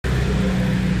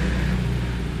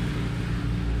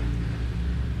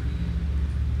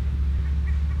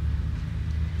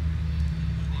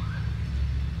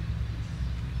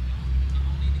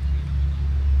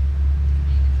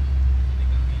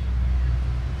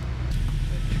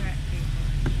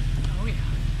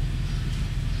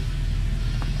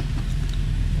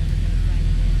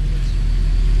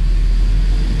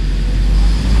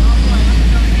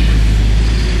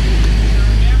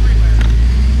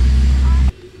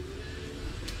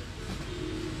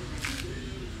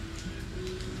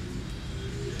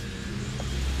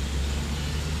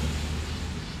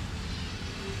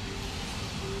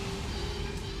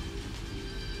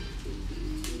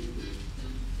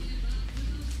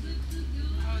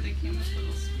I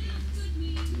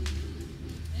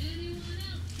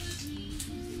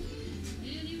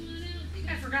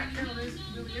forgot Carol really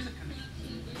isn't coming.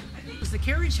 It was the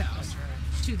carriage house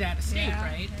to that estate,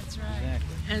 right? That's right.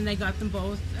 Exactly. And they got them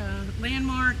both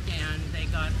landmarked, and they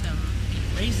got them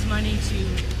raised money to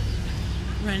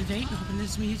renovate and open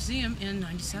this museum in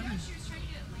 '97.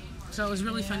 So it was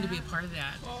really fun to be a part of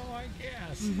that. Oh, I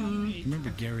guess.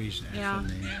 Remember Gary's actual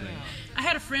name? I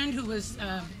had a friend who was.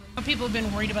 People have been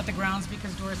worried about the grounds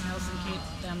because Doris Nelson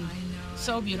kept them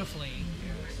so beautifully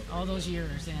all those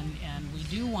years, and we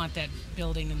do want that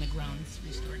building and the grounds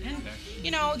restored. And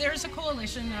you know, there's a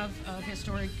coalition of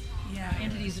historic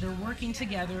entities that are working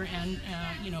together and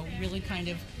you know, really kind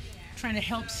of trying to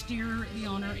help steer the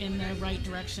owner in the right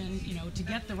direction, you know, to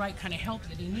get the right kind of help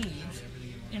that he needs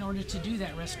in order to do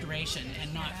that restoration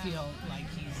and not feel like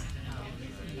he's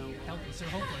you know, helpless or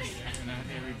hopeless. Not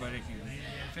everybody can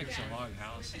fix a log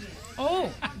house. Oh,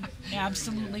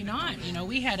 absolutely not. You know,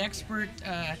 we had expert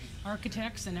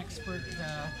architects and expert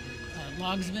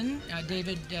logsmen.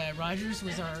 David Rogers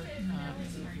was our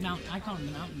I call him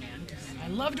the mountain man. I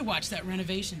love to watch that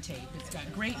renovation tape. It's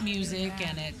got great music,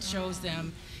 and it shows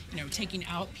them, you know, taking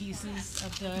out pieces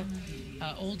of the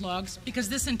old logs, because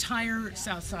this entire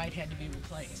south side had to be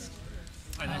replaced.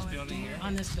 On this building here?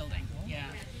 On this building, yeah.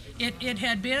 It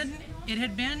had been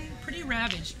pretty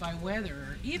ravaged by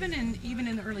weather, even in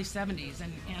the early '70s.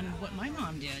 And what my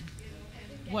mom did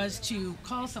was to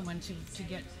call someone to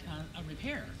get a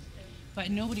repair,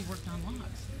 but nobody worked on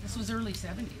logs. This was early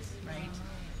 '70s, right?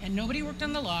 And nobody worked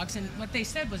on the logs. And what they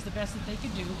said was the best that they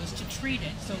could do was to treat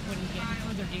it so it wouldn't get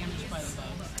further damaged by the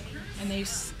bugs. And they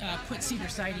put cedar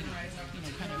siding, you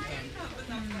know, kind of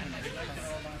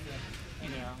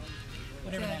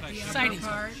whatever that siding's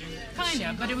called. Kind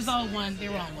of, but it was all one. They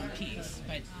were all one piece.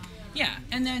 But yeah,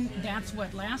 and then that's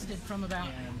what lasted from about,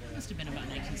 must have been about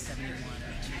 1971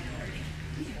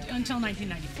 until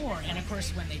 1994. And of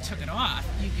course, when they took it off,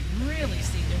 you could really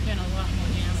see there'd been a lot more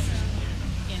damage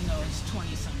in those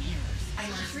 20-some years.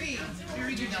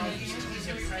 Very good.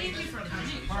 Thank you for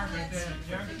coming.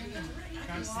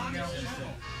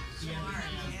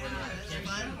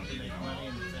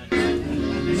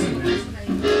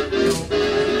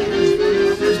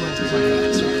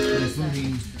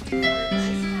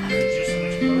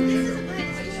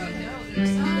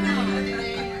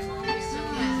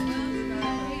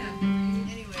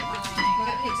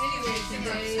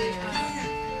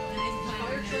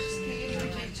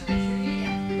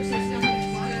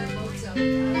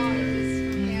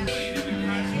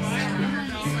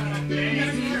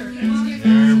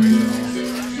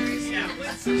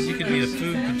 You could be a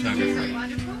food photographer.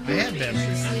 I have been.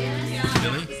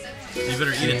 Really? You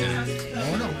better eat it then.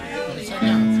 Oh no.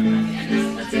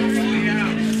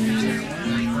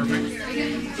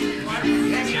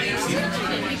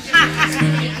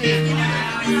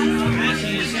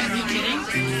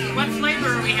 What flavor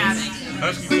are we having?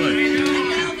 Husky Flake.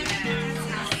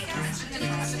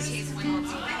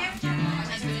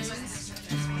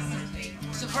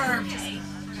 Superb.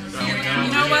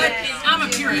 You know what? I'm a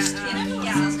purist.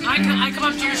 I come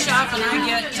up to your shop and I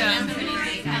get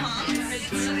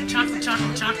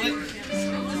chocolate,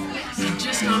 and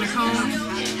just on a cone.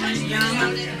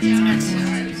 Yum. It's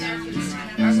excellent.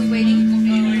 Are we waiting?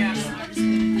 Oh yeah.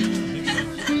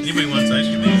 Anybody wants ice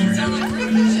cream?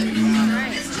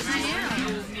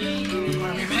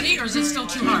 Are we ready, or is it still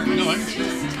too hard? No, Okay.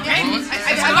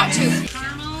 I got two.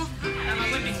 Caramel. How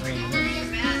about whipping cream?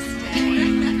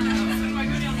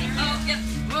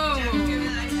 Whoa.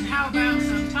 And how about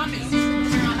some toppings? There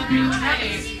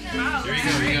you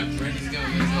go. Ready to go.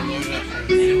 Load it up.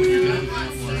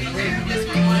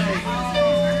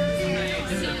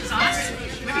 Sauce?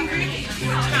 Whipping cream?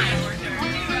 Which kind? Whipping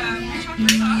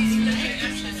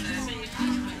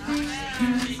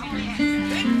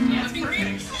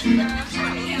cream?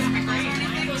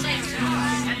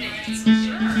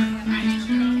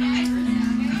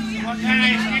 What kind of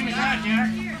ice cream is that, Jack?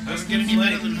 Let's get any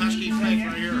better than Husky Flake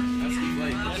right here. Husky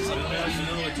Flake. That's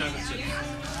vanilla chocolate chip.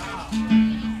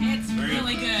 It's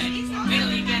really good. Wait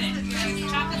till you get it.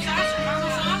 Chocolate sauce or caramel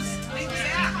sauce?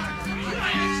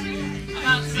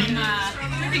 About some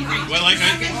whipping cream. Well, like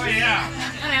Oh, yeah.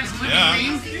 Gotta have some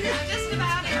whipping cream.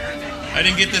 I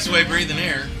didn't get this way breathing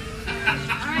air.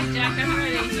 Alright, Jack, I'm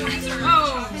ready.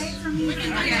 Oh!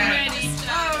 Whipping cream ready.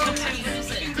 Oh!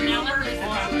 Now let her.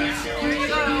 There you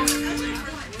go.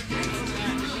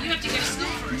 You have to get a scoop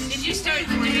first. Did you start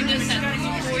doing this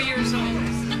at 4 years old?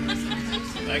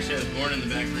 Actually, I was born in the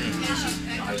back room.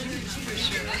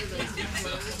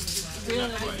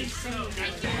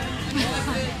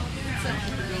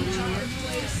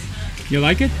 You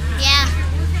like it? Yeah.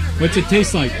 What's it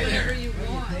taste like? I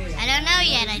don't know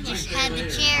yet. I just had the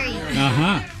cherry.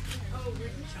 Uh-huh.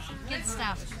 Good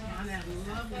stuff.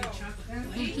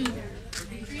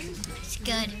 It's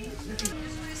good.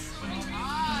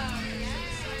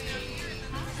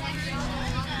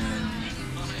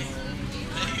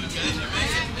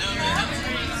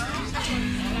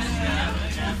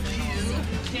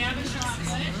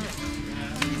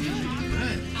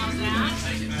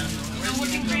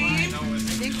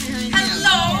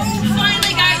 Hello!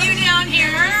 Finally got you down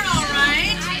here. All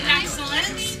right.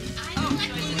 Excellent.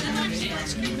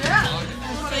 Yeah.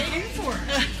 That's what I came for.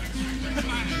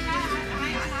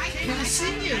 Good to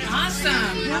see you.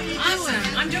 Awesome. Awesome.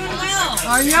 I'm doing well.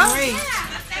 Are you?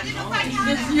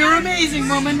 You're amazing,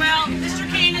 woman. Well, Mr.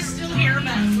 Kane is still here,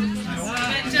 but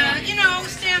you know,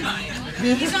 standby.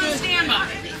 He's on standby.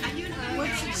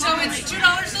 So it's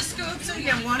 $2 a scoop, so you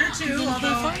get one or two,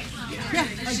 although... Yeah.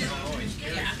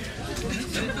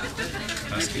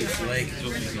 Husky Flake.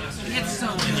 It's so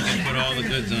good. You can put all the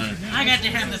goods on it. I got to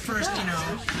have the first, you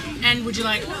know. And would you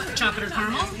like chocolate or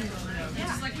caramel?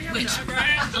 Which?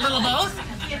 A little both?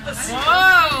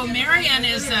 Whoa, Marianne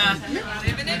is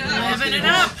living it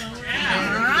up.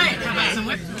 All right, how about some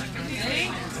whipped? Okay.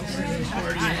 All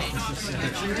right.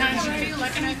 Sometimes you feel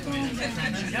like an apple.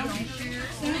 Sometimes you don't.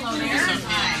 Hello there.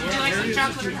 Would you like some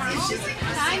chocolate or caramel?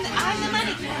 I'm the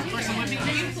money. Or some whipping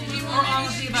cream? Or all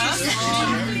of the above?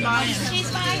 She's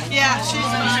fine. Yeah, she's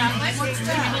Chocolate?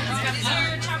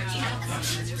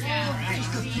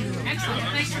 Excellent.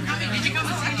 Thanks for coming. Did you come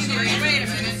to see me? Wait a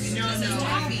minute.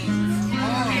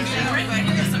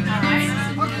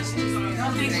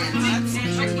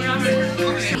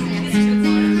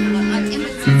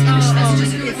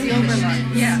 It's the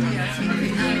overload. Yeah.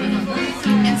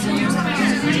 And so you're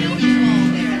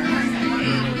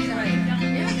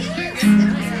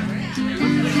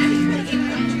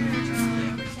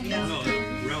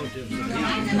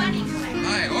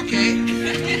Hi, okay.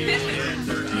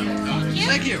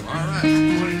 Thank you. All right.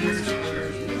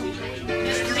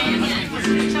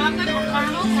 Chocolate or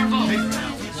caramel or both?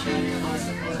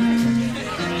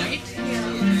 Right.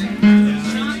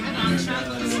 Chocolate on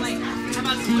chocolate flake. How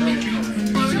about some whipping cream?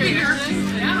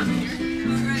 Yeah.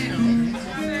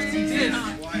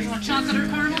 You want chocolate or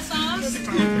caramel sauce?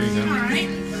 All right.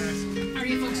 How are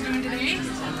you folks doing today?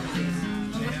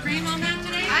 Whipped cream on that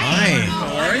today? Hi.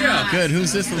 How are you? Good.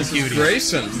 Who's this little cutie?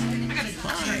 Grayson.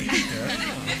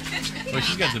 Well,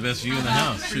 she's got the best view in the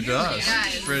house. She does.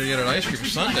 She's ready to get an ice cream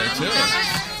sundae, too.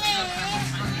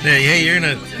 Hey, you're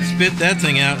going to spit that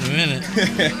thing out in a minute.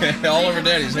 All over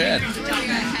Daddy's head.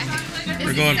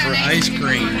 We're going for ice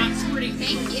cream.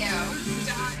 Thank you.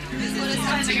 What is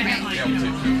that?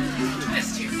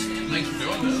 Thanks for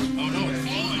doing this. Oh, no.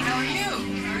 Hey, how are you?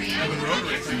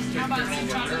 How about some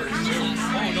chocolate caramel?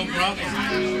 Oh, no problem.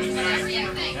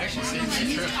 Actually, since the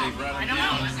trip, they brought it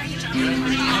down.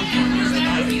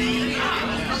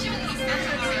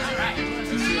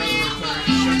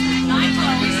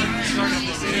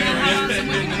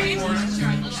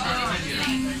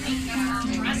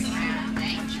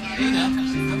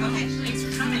 Thanks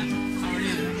for coming. How are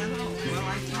you?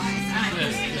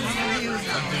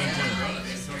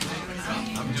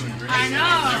 I'm doing great. I know. I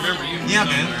remember you. Yeah,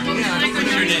 man.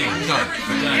 What's your name? Sorry.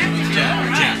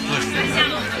 Jack.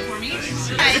 for me?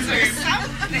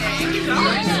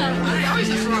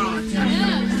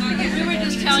 We were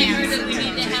just telling her that we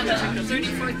need to have a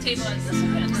 34th table at this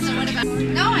event. So what about?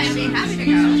 No, I'd be happy to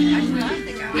go. I'd love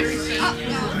to go. Oh,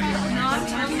 no,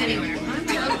 I'm anywhere.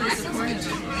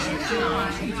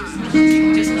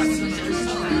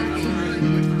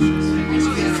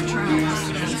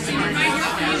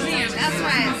 That's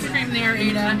right. Cream there,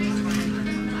 Ada.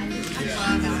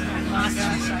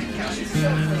 Awesome.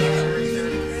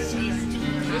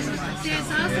 There's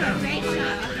also a great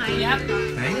shop behind Yep.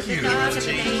 Thank you.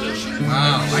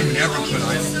 Wow, I never could. I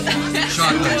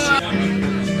chocolate.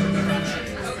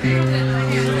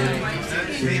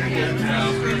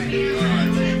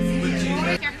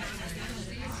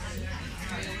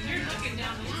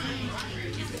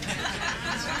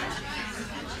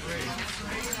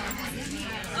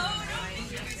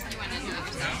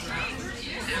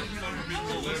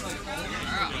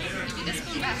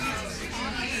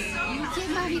 Give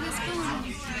Mommy the spoon. I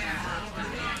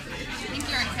think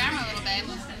you're on camera a little, babe.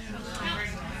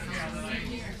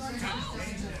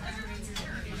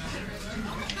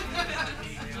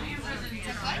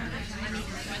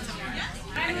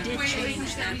 I did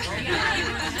change that.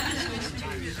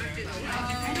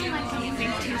 I don't like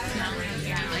anything too smelly.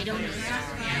 Yeah, I don't.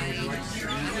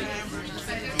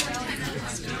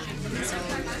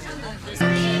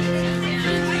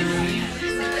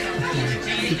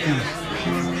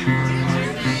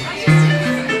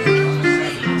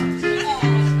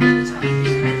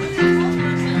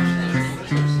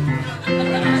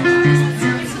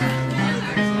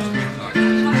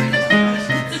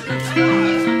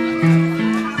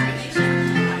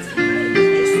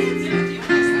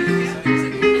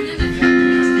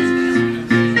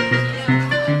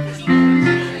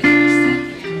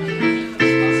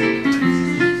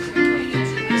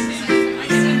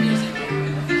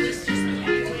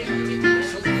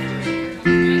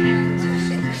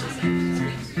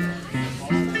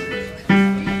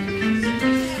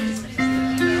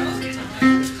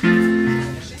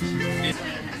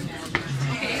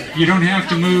 You don't have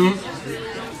to move.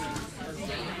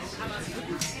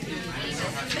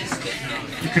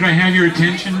 Could I have your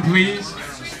attention, please?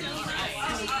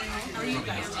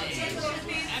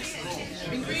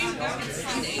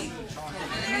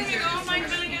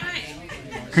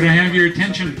 Could I have your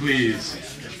attention, please?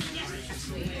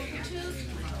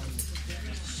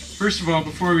 First of all,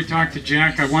 before we talk to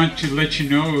Jack, I want to let you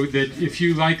know that if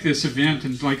you like this event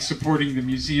and like supporting the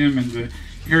museum and the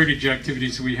heritage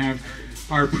activities we have,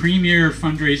 our premier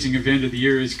fundraising event of the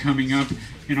year is coming up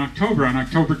in October, on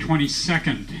October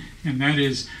 22nd, and that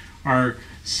is our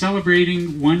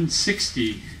Celebrating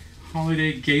 160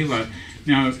 Holiday Gala.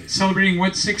 Now, celebrating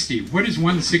 160, what does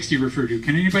 160 refer to?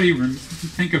 Can anybody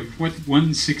think of what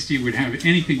 160 would have?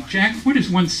 Anything? Jack, what does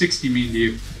 160 mean to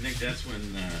you? I think that's when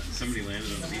somebody landed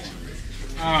on the beach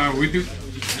already.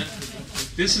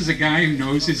 This is a guy who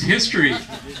knows his history.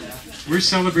 We're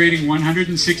celebrating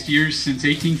 160 years since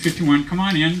 1851. Come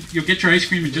on in. You'll get your ice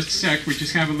cream in just a sec. We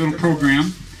just have a little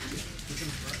program.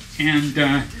 And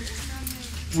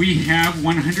we have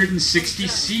 160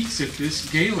 seats at this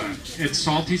gala at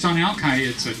Salty's on Alki.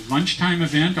 It's a lunchtime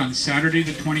event on Saturday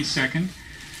the 22nd.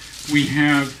 We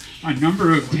have a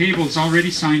number of tables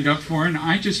already signed up for, and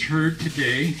I just heard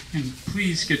today, and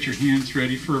please get your hands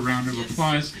ready for a round of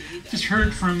applause, just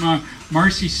heard from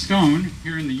Marcy Stone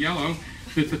here in the yellow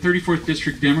that the 34th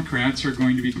District Democrats are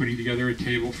going to be putting together a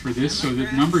table for this, so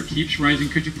the number keeps rising.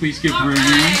 Could you please give her a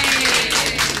hand?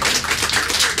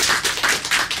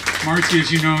 Marcy,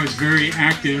 as you know, is very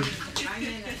active,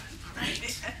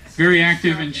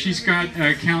 and she's got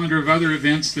a calendar of other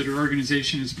events that her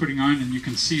organization is putting on, and you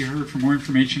can see her for more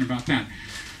information about that.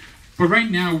 But right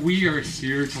now, we are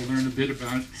here to learn a bit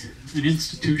about an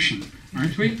institution,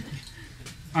 aren't we?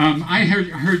 I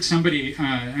heard somebody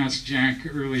ask Jack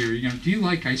earlier, do you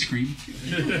like ice cream?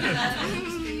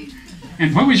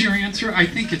 And what was your answer? I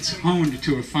think it's honed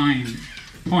to a fine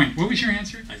point. What was your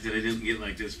answer? I said I didn't get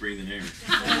like this breathing air.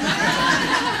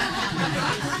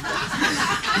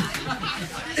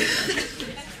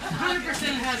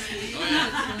 100% Husky. Oh, yeah.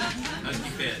 Husky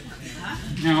fed.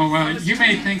 Now, you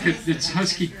may think that it's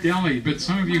Husky Deli, but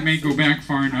some of you may go back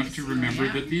far enough to remember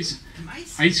that these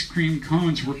ice cream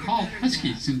cones were called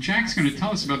Huskies, and Jack's going to tell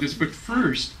us about this. But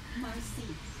first,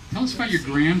 tell us about your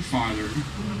grandfather.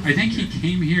 I think he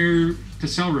came here to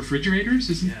sell refrigerators,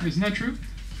 isn't that true?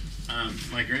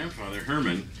 My grandfather,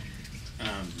 Herman,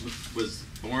 was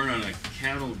born on a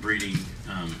cattle breeding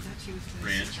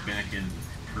ranch back in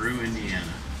Peru,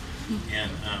 Indiana,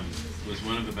 and was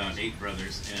one of about 8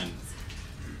 brothers. And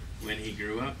when he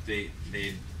grew up, he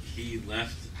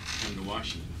left to come to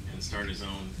Washington and start his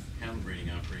own cattle breeding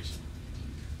operation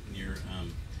near,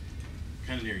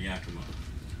 kind of near Yakima,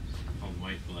 called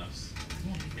White Bluffs.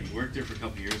 And he worked there for a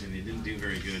couple years, and he didn't do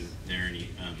very good there, and he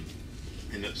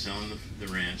ended up selling the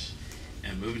ranch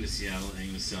and moving to Seattle, and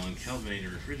he was selling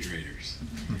Kelvinator refrigerators.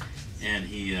 And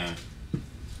he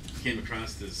came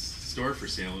across this store for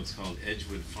sale. It's called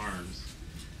Edgewood Farms,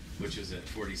 which is at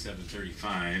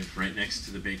 4735, right next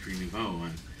to the Bakery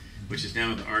Nouveau, which is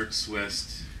now the Arts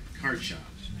West card shop.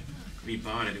 We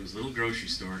bought it. It was a little grocery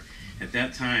store. At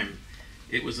that time,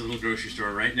 it was a little grocery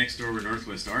store. Right next door where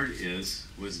Northwest Art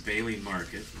was Bailey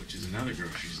Market, which is another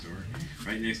grocery store.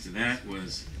 Right next to that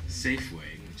was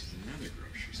Safeway, which is another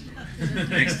grocery store.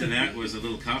 Next to that was a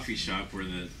little coffee shop where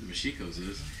the Mashiko's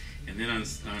is. And then on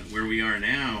where we are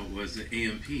now was the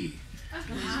AMP.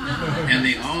 And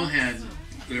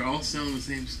they're all selling the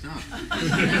same stuff.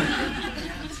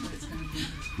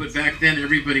 But back then,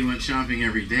 everybody went shopping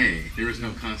every day. There was no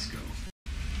Costco.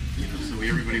 So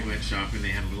everybody went shopping. They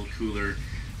had a little cooler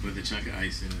with a chunk of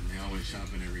ice in it, and they all went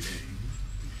shopping every day.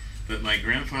 But my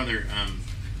grandfather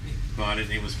bought it,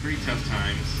 and it was pretty tough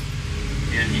times.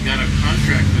 And he got a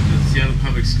contract with the Seattle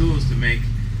Public Schools to make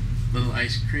little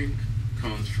ice cream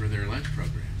cones for their lunch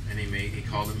program. And he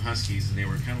called them Huskies, and they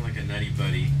were kind of like a Nutty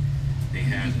Buddy. They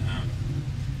had,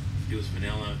 it was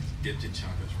vanilla dipped in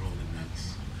chocolates rolled in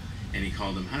nuts. And he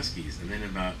called them Huskies. And then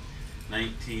about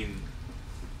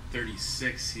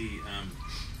 1936, he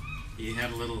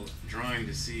had a little drawing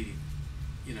to see,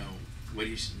 what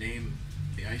he should name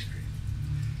the ice cream.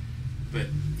 But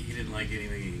he didn't like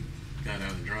anything he got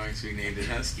out of the drawing, so he named it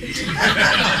Husky.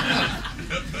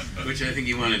 Which I think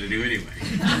he wanted to do anyway.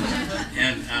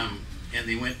 And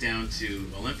they went down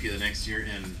to Olympia the next year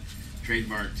and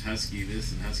trademarked Husky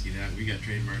this and Husky that. We got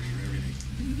trademarks for everything.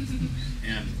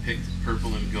 And picked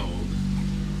purple and gold.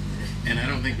 And I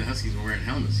don't think the Huskies were wearing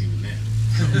helmets even then.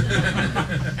 So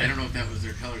I don't know if that was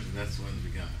their colors, but that's the ones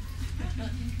we got.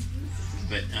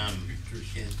 But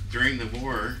during the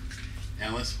war,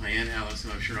 my Aunt Alice,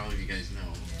 who I'm sure all of you guys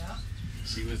know,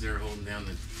 she was there holding down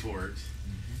the fort,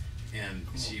 and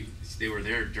they were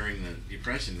there during the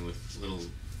Depression with little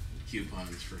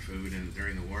coupons for food, and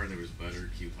during the war there was butter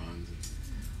coupons. And,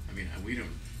 I mean,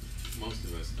 most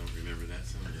of us don't remember that.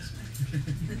 Some of us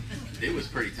may. It was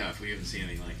pretty tough. We haven't seen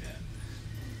anything like that.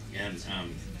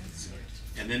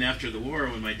 And then after the war,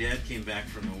 when my dad came back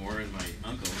from the war and my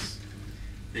uncles,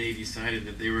 they decided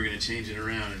that they were going to change it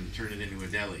around and turn it into a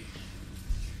deli.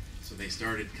 So they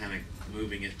started kind of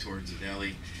moving it towards a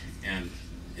deli, and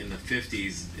in the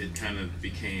 50s it kind of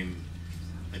became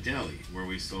a deli where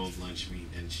we sold lunch meat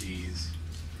and cheese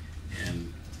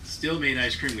and still made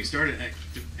ice cream. We started,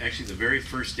 actually the very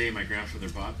first day my grandfather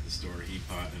bought the store, he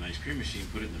bought an ice cream machine,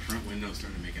 put it in the front window,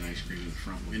 started making ice cream in the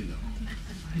front window.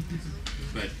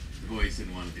 But the boys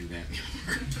didn't want to do that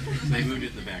anymore, so they moved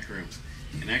it in the back room.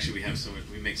 And actually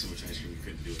we make so much ice cream we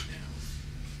couldn't do it now.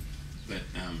 But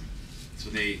so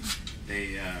they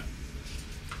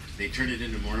turned it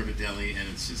into more of a deli, and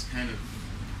it's just kind of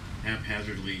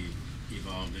haphazardly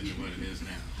evolved into what it is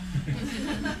now.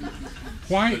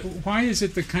 Why is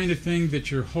it the kind of thing that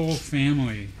your whole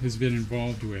family has been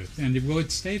involved with, and will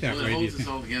it stay that way? Well, it holds us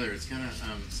all together. It's kind of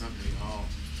something we all,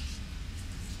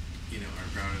 are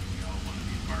proud of, and we all want to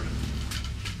be part of.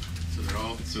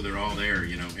 So they're all there,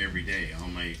 every day.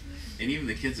 And even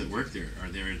the kids that work there are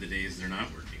there the days they're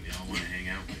not working. They all want to hang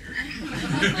out there.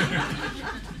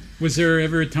 Was there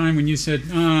ever a time when you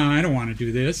said, I don't want to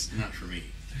do this? Not for me.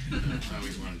 I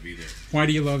always wanted to be there. Why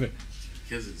do you love it?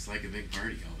 Because it's like a big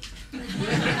party all the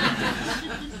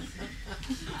time.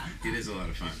 It is a lot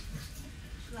of fun.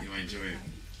 I enjoy it.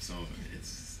 So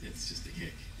it's just a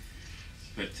kick.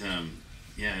 But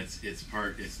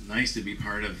it's nice to be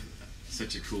part of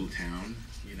such a cool town.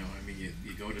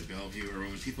 You go to Bellevue, or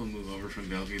when people move over from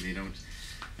Bellevue, they don't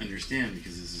understand,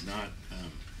 because this is not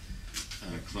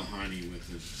Klahani with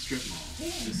a strip mall.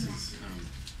 This is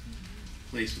a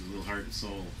place with a little heart and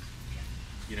soul,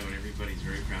 and everybody's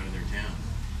very proud of their town.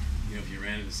 If you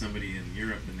ran into somebody in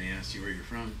Europe and they asked you where you're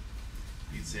from,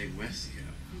 you'd say West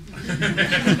Seattle.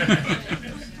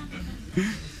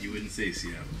 You wouldn't say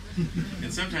Seattle.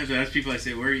 And sometimes I ask people, I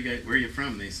say, where are you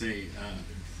from? They say,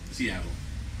 Seattle.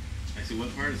 I say,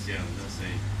 what part of Seattle? They'll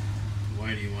say,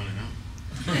 why do you want to know?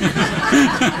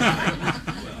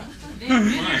 Well,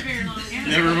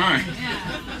 never mind.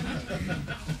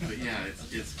 But yeah,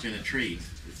 it's been a treat.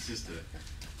 It's just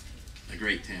a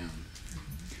great town.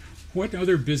 What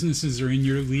other businesses are in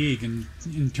your league in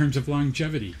terms of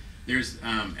longevity? There's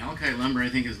Alki Lumber, I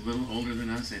think, is a little older than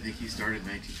us. I think he started in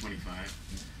 1925.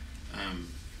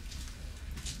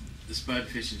 The Spud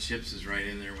Fish and Chips is right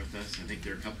in there with us. I think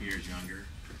they're a couple years younger.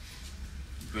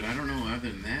 But I don't know, other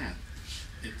than that,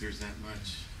 if there's that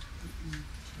much.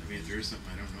 I mean, if there is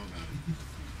something I don't know about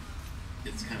it,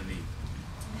 it's kind of neat.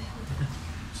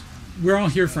 We're all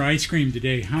here for ice cream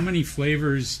today. How many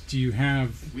flavors do you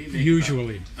have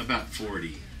usually? About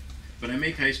 40. But I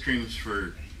make ice creams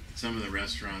for some of the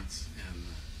restaurants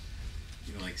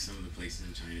and, like some of the places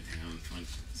in Chinatown,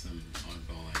 some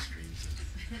oddball ice creams.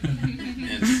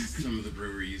 And some of the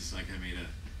breweries, like I made a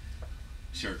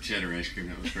sharp cheddar ice cream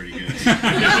that was pretty good.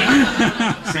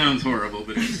 Sounds horrible,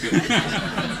 but it was good.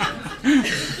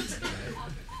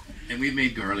 And we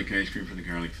made garlic ice cream for the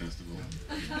Garlic Festival.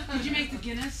 Did you make the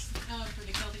Guinness for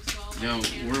the Celtic Skull? No,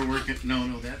 we're working.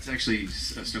 No, that's actually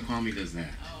Snoqualmie does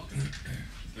that. Oh, okay.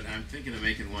 But I'm thinking of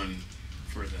making one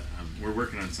for the. We're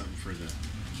working on something for the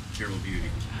Terrible Beauty.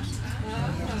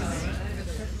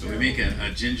 So we make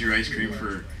a ginger ice cream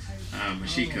for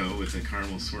Mashiko with a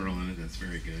caramel swirl in it. That's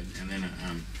very good. And then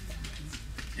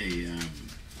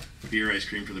a beer ice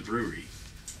cream for the brewery,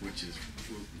 which is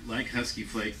like Husky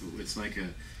Flake, but it's like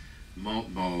a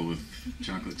malt ball with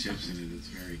chocolate chips in it. It's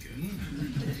very good.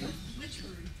 Which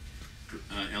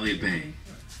brewery? Elliott Bay.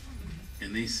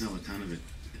 And they sell a ton of it,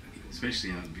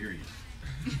 especially out in Burien.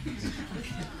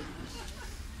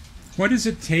 What does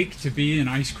it take to be an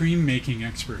ice cream making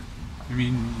expert? I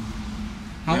mean,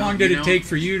 how long did it take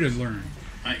for you to learn?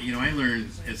 I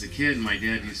learned as a kid. My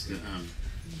dad used to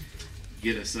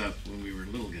get us up when we were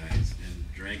little guys and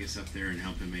drag us up there and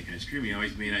help him make ice cream. He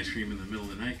always made ice cream in the middle of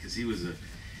the night because he was a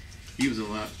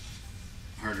lot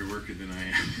harder worker than I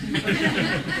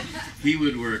am. He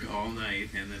would work all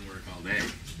night and then work all day.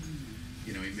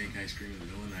 He'd make ice cream in the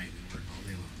middle of the night and work all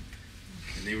day long.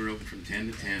 And they were open from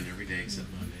 10 to 10 every day except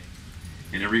Monday.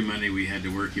 And every Monday we had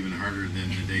to work even harder than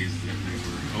the days that they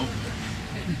were open.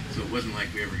 So it wasn't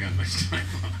like we ever got much time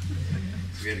off.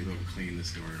 So we had to go and clean the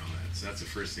store and all that. So that's the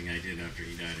first thing I did after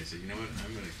he died. I said, you know what,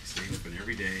 I'm going to stay open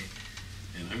every day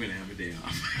and I'm going to have a day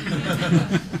off.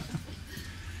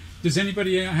 Does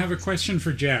anybody have a question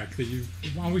for Jack that you've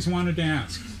always wanted to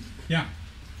ask? Yeah.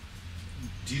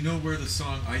 Do you know where the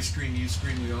song "I Scream, You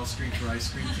Scream, We All Scream for Ice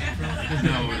Cream" came from?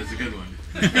 No, but it's a good one.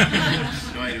 No,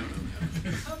 I don't know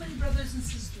that. How many brothers and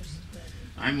sisters?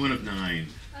 I'm one of 9.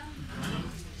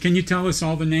 Can you tell us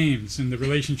all the names and the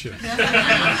relationships?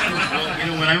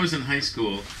 Well, when I was in high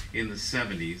school in the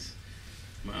 70s,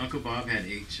 my Uncle Bob had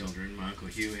 8 children. My Uncle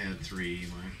Hugh had 3.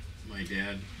 My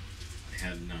dad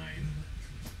had 9.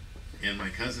 And my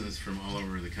cousins from all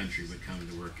over the country would come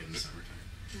to work in the summertime.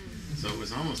 So it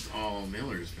was almost all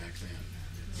Millers back then.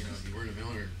 You know, if you weren't a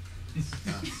Miller,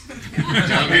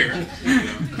 job here. You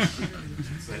know.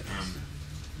 But,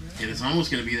 and it's almost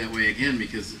going to be that way again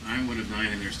because I'm one of 9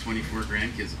 and there's 24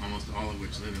 grandkids, almost all of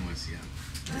which live in West Seattle.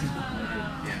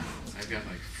 Yeah, I've got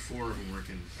like 4 of them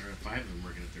working, or 5 of them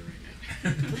working up there right now.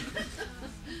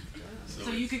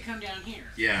 So you could come down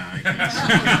here. Yeah, I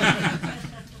can.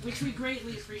 Which we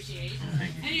greatly appreciate.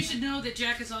 Thank you. And you should know that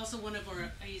Jack is also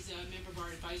he's a member of our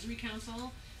advisory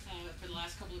council for the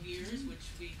last couple of years, which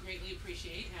we greatly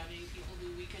appreciate, having people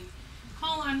who we can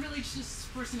call on really just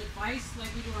for some advice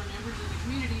like we do our members in the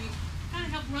community, kind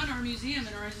of help run our museum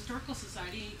and our historical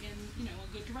society in a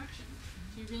good direction.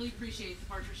 So we really appreciate the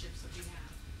partnerships that we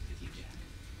have with you, Jack.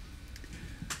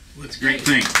 Well, it's a great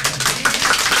thing.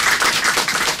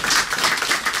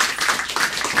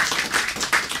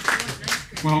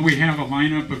 Well, we have a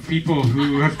lineup of people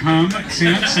who have come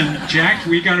since, and Jack,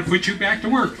 we got to put you back to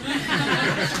work.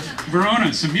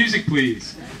 Verona, some music,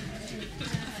 please.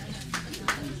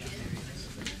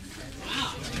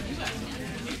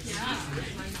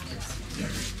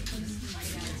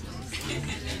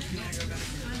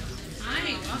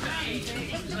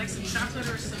 Like some chocolate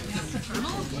or some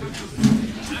caramel?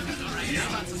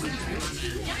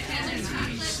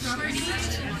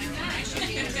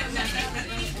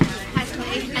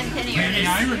 Penny,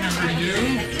 I remember you.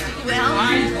 Well,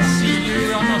 I see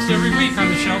you almost every week on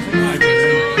the shelf of the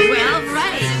library. well,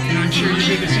 right. And I'm sure you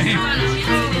do the same.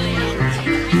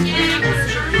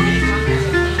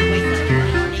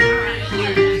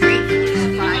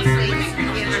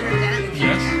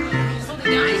 Yes.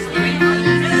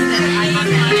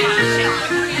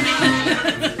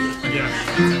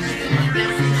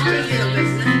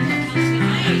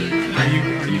 Are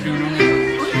you doing all right?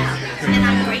 And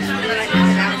I'm grateful that I did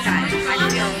it outside. I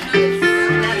feel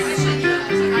that's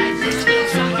outside.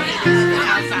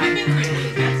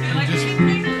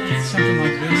 Just something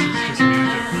like this is just magic.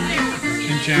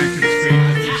 And Jack, it's great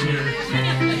that he's here.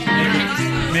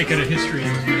 Make it a history.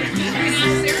 And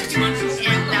it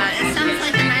sounds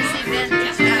like a nice event.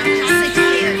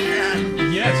 60th.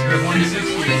 Yes, the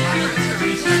 160th.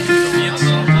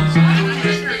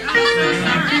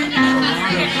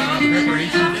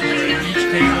 Preparation for each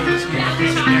table is going to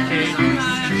take a decade.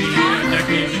 A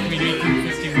decade between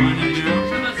 1851 and now.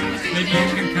 Maybe you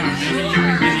can come. Maybe you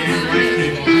can be the Anne Wright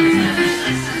table.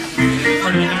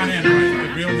 Or not Anne Wright,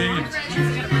 the real name.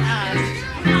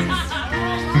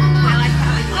 Well, I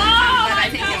probably would come, but I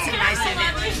think it's a nice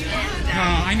event. And,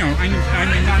 I know. I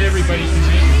mean, not everybody can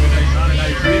make it, but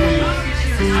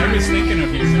I was thinking of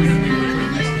you when we were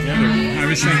putting this together. I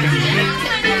was thinking,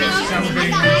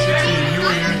 celebrating 160, and you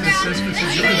were here, and the sister said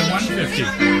you were the 150.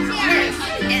 yes,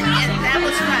 and that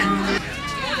was fun.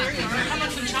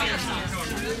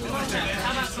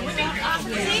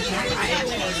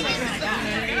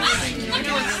 I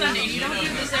know it's Sunday. You don't do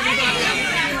this every day.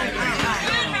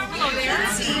 Hello there.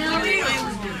 How are you?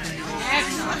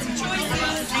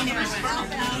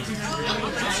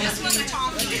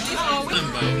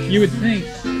 You would think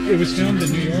it was filmed in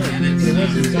New York. It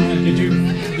wasn't on. Did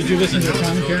you listen to the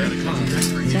commentary? It's on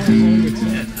Hollywood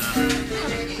set.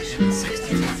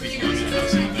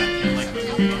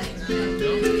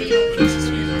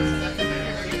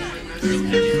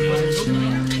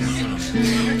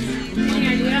 Any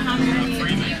idea how many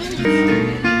people?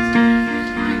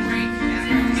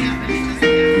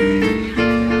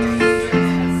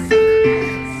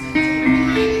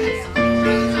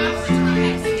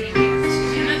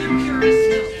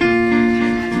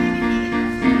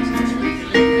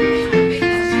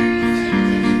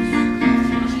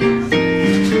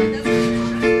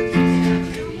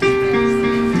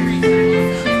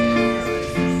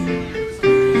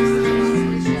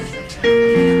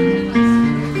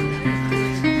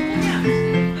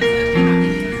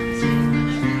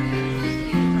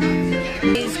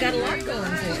 He's got a lot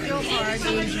going for him.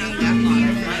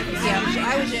 Yeah, so I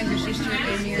was younger sister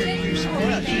and you're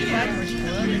spoiled. She's got her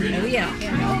spoiled. Oh yeah,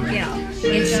 yeah.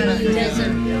 And so he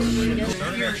doesn't.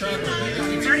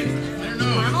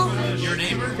 Your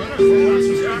neighbor?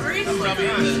 Strawberries?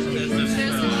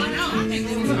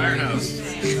 Firehouse.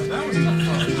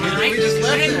 All right, just go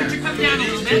ahead and put your cup down a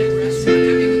little bit.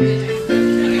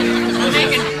 We'll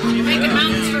make it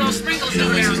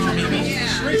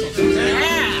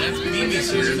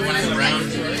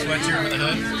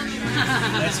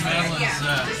That's Madeline's,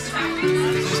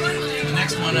 the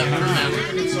next one up for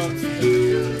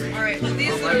Madeline. Alright, well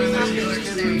these are popular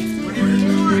today.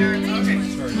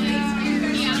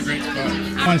 It's a great spot.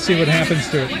 I want to see what happens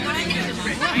to it.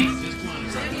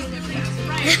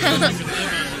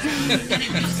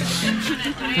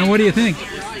 Now, what do you think?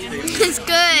 It's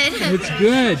good. It's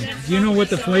good. Do you know what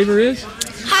the flavor is?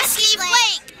 Husky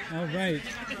Flake. All right.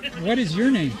 What is your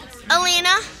name? Alina.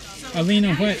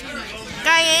 Alina what?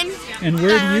 Diane. And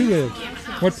where do you live?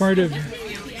 What part of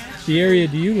the area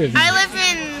do you live in? I live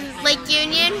in Lake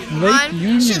Union. Lake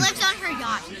Union. She lives on her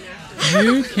yacht.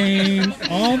 You came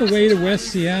all the way to West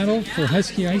Seattle for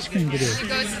Husky ice cream today. She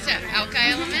goes to Alki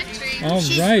Elementary. All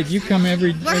right. You come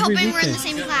every We're hoping weekend. we're in the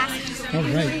same class. All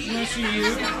right.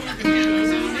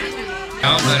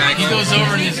 He goes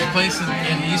over and there's a place in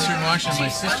Eastern Washington my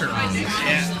sister owns.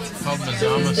 It's called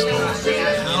Mazama Store.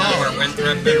 Oh, went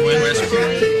there,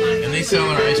 and they sell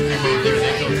our ice cream over there.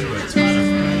 They go through it. It's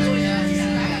wonderful.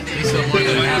 They sell more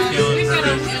than a half gallon per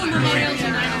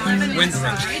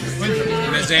Winthrop.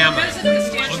 Mazama.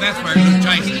 Well, that's where it's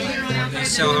Tyson. They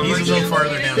sell how much? He's a little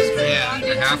farther down the street. Yeah, a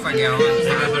half a gallon.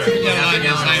 Half a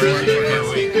gallon per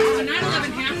week.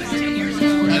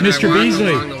 Mr.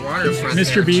 Beasley.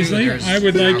 Mr. Beasley, I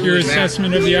would like your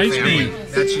assessment of the ice cream.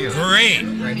 That's you. Great.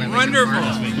 Wonderful. All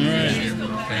right.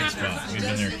 Thanks, Bob. We've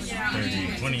been there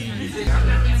 30, 20 years.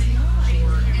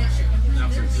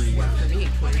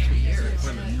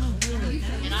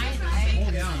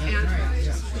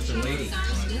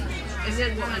 And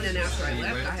then, well, and then after I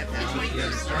left, I have had 20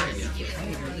 years starting it.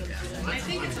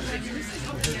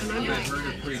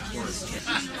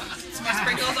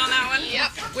 Sprinkles on that one? Yep.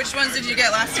 Which ones did you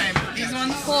get last time? These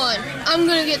ones? Hold on. I'm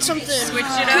gonna get something. Switch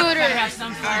it up. Gooder.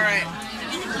 Alright. I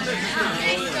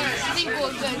think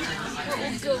we'll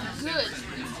go good.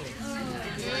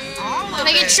 All Can of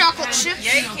I get it. chocolate chips?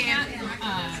 Yeah, you can.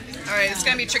 Alright, it's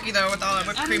gonna be tricky though with all that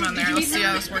whipped cream on there. Let's see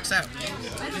how this works out.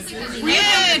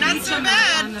 Yeah, not so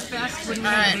bad. On the fest when you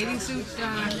All had right. a bathing suit.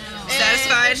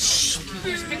 Satisfied?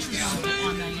 There's pictures of it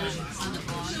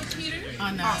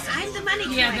on the I'm the money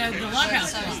yeah, the log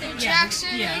house. Yeah.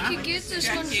 Jackson, Yeah. I could get this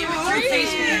one for On free.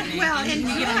 Facebook. Well, and you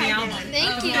get on the album.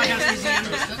 Thank you.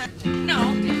 No.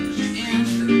 And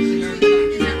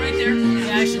is that right there?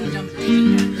 Yeah, I should have dumped it.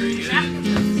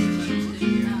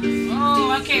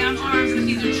 Oh, okay, I'm armed with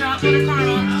either chocolate or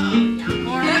caramel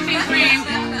or whipping cream.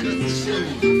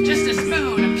 Just a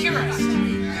spoon, a purist. I'm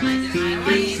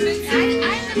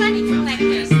the money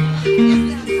collector.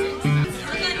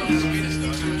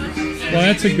 Well,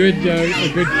 that's a good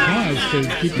cause to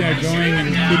keep that going and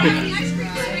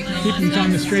keep them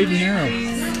on the straight and narrow.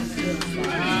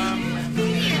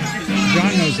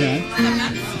 John knows that.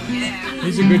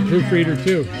 He's a good proofreader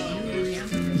too.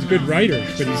 He's a good writer,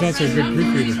 but he's also a good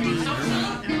proofreader.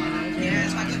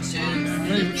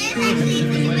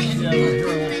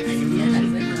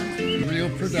 Real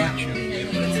production.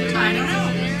 I don't know.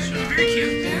 Very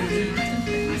cute.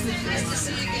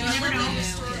 You never know.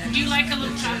 Do you like a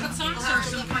little chocolate sauce or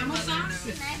some caramel sauce?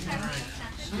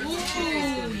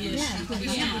 Ooh, yes.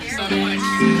 Yeah.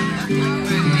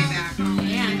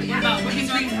 And what about whipping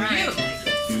cream for you?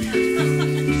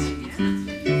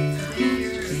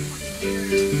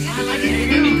 I like it.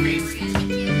 Whipping cream.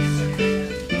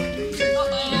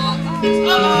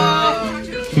 Uh-oh.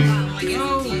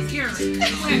 Oh, here.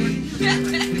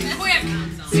 Quick.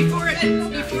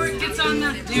 Before it gets on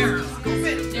the... There.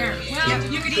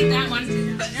 Well, you could eat that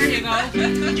one. There you go.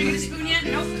 Did you get a spoon yet?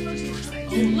 Nope.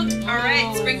 Oh, look.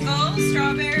 Alright, sprinkles,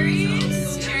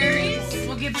 strawberries, cherries.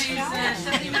 We'll give you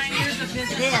 79 years of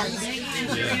business. Yeah.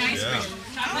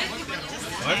 Chocolate?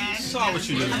 I saw what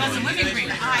you did. How about some whipping cream?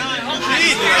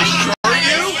 Hey, did I short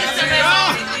you?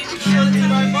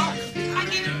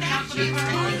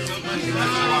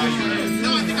 No,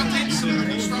 I think I'll take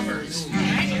some strawberries.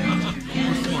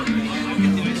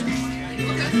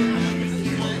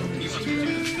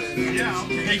 Yeah,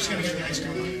 okay. He's gonna get the ice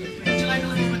cream. Would you like a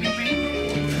little whipping cream?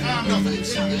 No,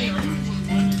 thanks.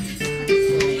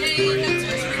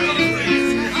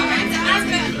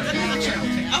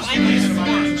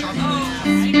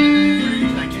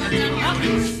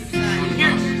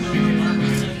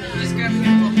 Just grab a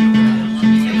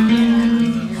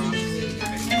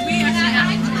We actually have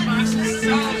 4 boxes.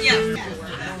 So, yeah.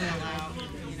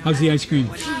 How's the ice cream?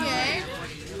 Okay.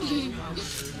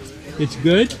 It's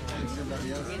good?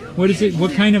 What is it?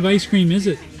 What kind of ice cream is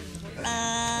it?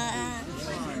 I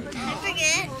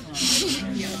forget.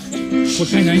 What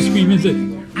kind of ice cream is it?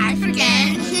 I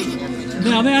forget.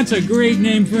 Now that's a great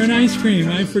name for an ice cream.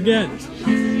 I forget.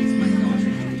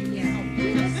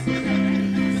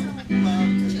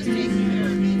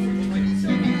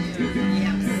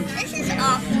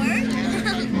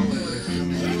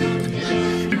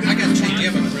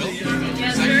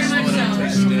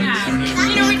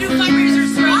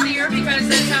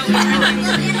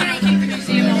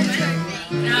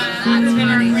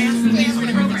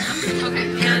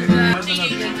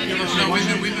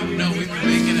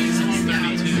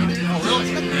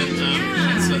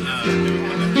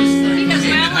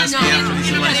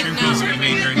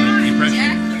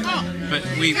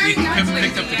 we picked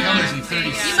up the colors in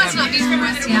 37. You must not be from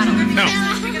West Seattle. No.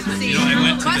 You know, I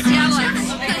went to West the Seattle.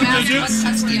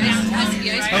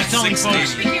 I was telling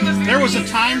folks, there was a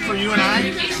time for you and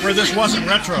I where this wasn't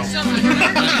retro.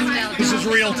 This is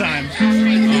real time. Oh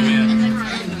man.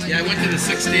 Yeah, I went to the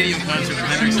 6th Stadium concert with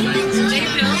Hendrix in 1960.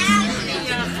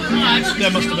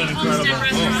 That must have been incredible.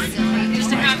 Used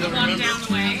to have to walk down the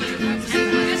way.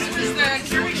 This was the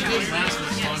carry show.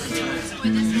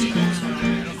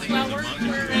 Well, we're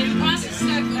in the process of,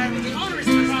 the owner is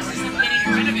in the process of getting it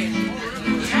renovated.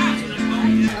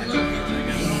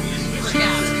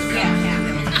 Yeah.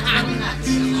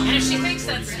 And if she thinks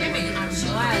that's skimming,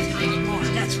 she'll ask maybe more.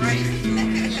 That's right.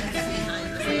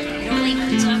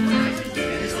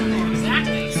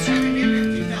 Exactly.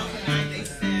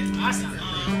 Awesome.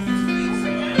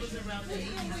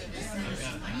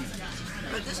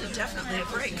 But this is definitely a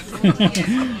break.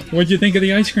 What'd you think of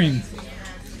the ice cream?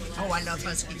 Oh, I love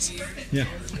Huskies. Yeah,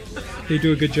 they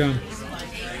do a good job.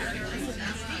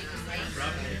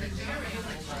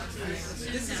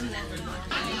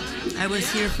 I was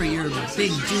here for your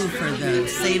big do for the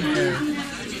save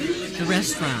the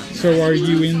restaurant. So are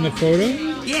you in the photo?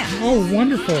 Yeah. Oh,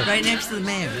 wonderful. Right next to the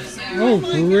mayor. Oh,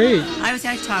 great. I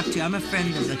talked to you. I'm a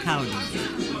friend of the county.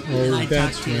 Oh,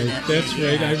 that's right. That's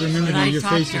right. I remember now. Your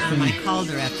face is familiar. I called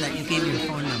her after that. You gave me your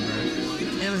phone number.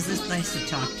 It was just nice to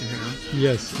talk to her.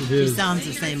 Yes, it is. She sounds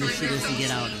the same as she doesn't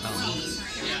get out at all.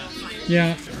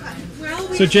 Yeah.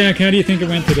 So, Jack, how do you think it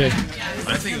went today?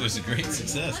 I think it was a great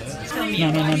success.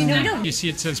 No. You see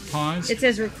it says pause? It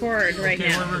says record right now.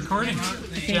 Okay, we're recording.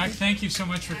 Jack, thank you so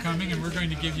much for coming, and we're going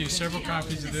to give you several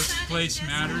copies of This Place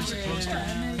Matters poster.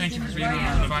 Thank you for being on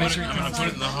our advisory I'm going to put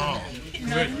it in the hall.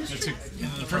 Good. That's a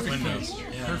perfect place.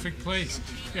 Yeah. Perfect place.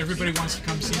 Everybody wants to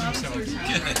come see themselves.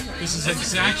 This is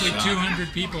exactly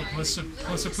 200 people plus a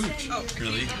pooch. Oh,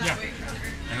 really? Yeah.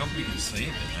 I hope we can save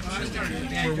it. I'm sure we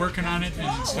can. We're working on it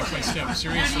and step by step.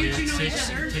 Seriously, it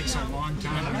takes a long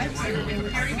time when you're working with a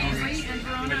private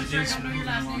owner, but it is moving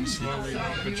along slowly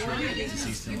but surely.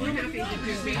 Yes.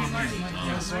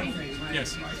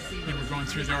 Yes. And we're going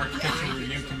through the architectural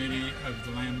review committee of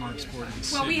the Landmarks Board of the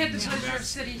City. Well, we had the pleasure of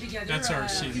sitting together. That's our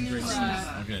saving grace.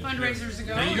 Fundraisers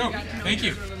ago. There you go. Thank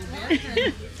you.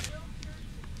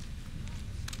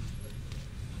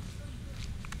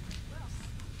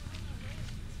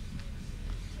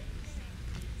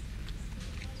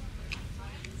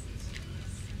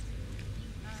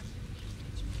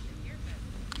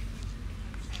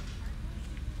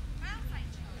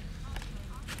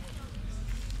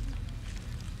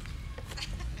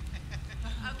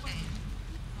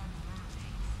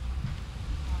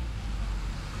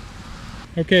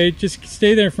 Okay, just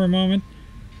stay there for a moment.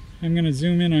 I'm going to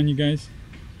zoom in on you guys.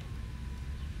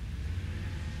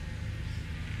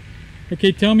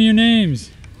 Okay, tell me your names.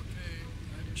 Okay,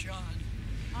 I'm John.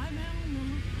 I'm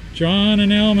Elma. John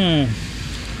and Elma.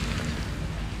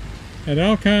 At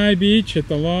Alki Beach at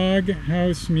the Log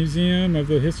House Museum of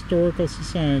the Historical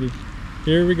Society.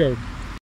 Here we go.